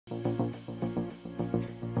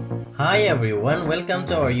Hi everyone, welcome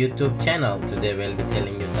to our YouTube channel. Today we'll be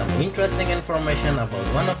telling you some interesting information about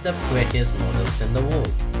one of the prettiest models in the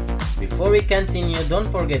world. Before we continue, don't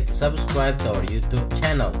forget to subscribe to our YouTube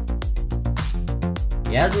channel.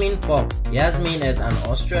 Yazmin Pop. Yazmin is an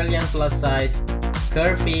Australian plus-size,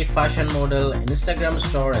 curvy fashion model, Instagram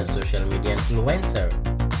star and social media influencer.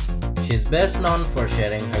 She's best known for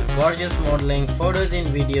sharing her gorgeous modeling photos and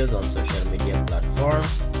videos on social media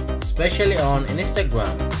platforms, especially on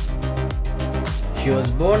Instagram. She was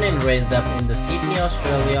born and raised up in Sydney,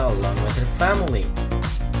 Australia along with her family.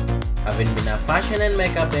 Having been a fashion and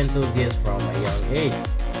makeup enthusiast from a young age,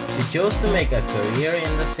 she chose to make a career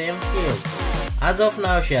in the same field. As of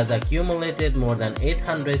now, she has accumulated more than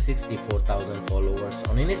 864,000 followers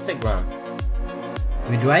on Instagram.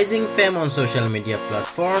 With rising fame on social media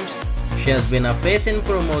platforms, she has been a face and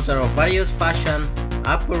promoter of various fashion,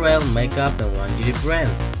 apparel, makeup and lingerie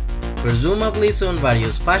brands. Presumably soon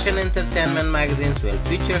various fashion entertainment magazines will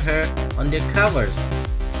feature her on their covers.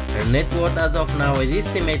 Her net worth as of now is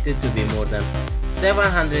estimated to be more than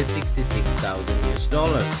 $766,000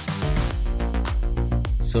 US.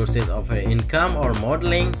 Sources of her income are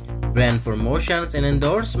modeling, brand promotions and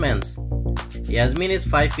endorsements. Yazmin is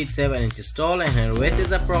 5 feet 7 inches tall and her weight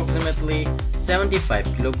is approximately 75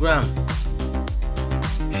 kilograms.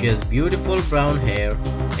 She has beautiful brown hair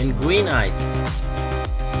and green eyes.